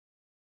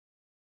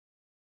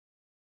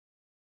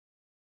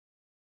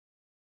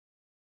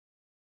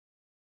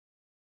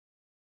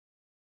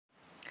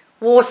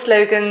War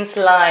slogans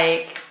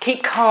like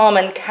 "keep calm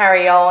and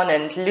carry on"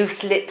 and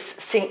 "loose lips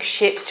sink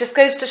ships" just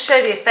goes to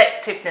show the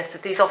effectiveness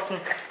of these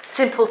often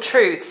simple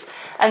truths.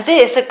 And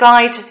this, a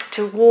guide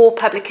to war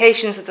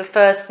publications of the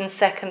First and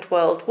Second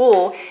World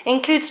War,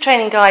 includes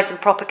training guides and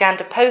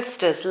propaganda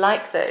posters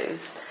like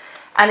those.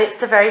 And it's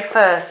the very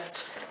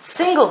first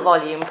single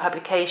volume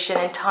publication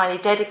entirely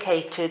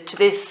dedicated to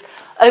this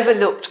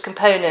overlooked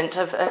component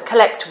of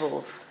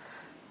collectibles.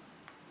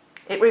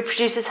 It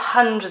reproduces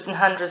hundreds and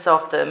hundreds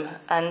of them,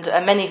 and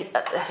many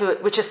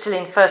which are still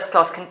in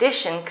first-class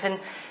condition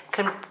can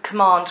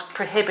command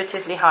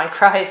prohibitively high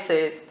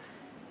prices.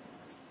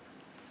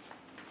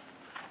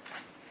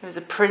 There was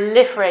a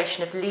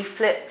proliferation of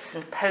leaflets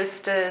and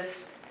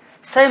posters,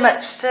 so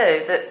much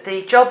so that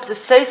the jobs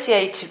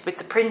associated with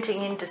the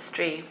printing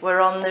industry were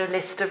on the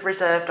list of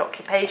reserved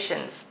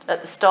occupations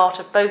at the start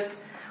of both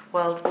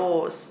world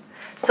wars.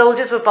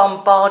 Soldiers were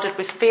bombarded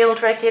with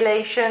field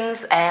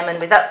regulations, airmen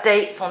with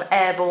updates on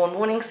airborne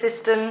warning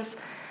systems,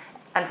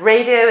 and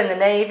radio in the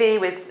Navy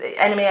with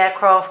enemy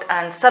aircraft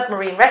and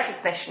submarine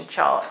recognition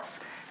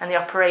charts and the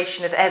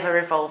operation of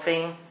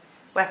ever-evolving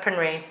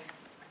weaponry.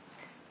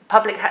 The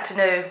public had to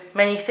know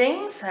many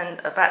things and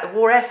about the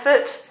war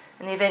effort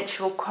and the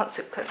eventual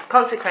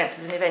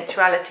consequences and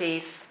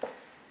eventualities.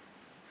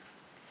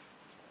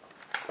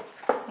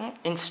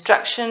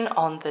 Instruction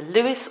on the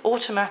Lewis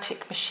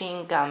automatic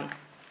machine gun.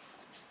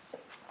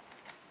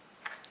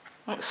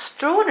 An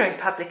extraordinary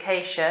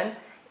publication.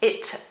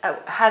 It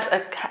has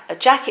a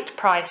jacket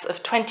price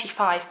of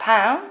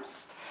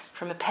 £25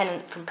 from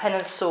Pen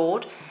and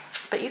Sword,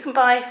 but you can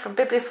buy from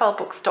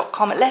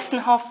bibliophileBooks.com at less than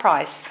half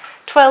price,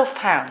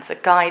 £12, a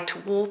guide to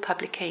war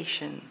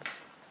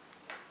publications.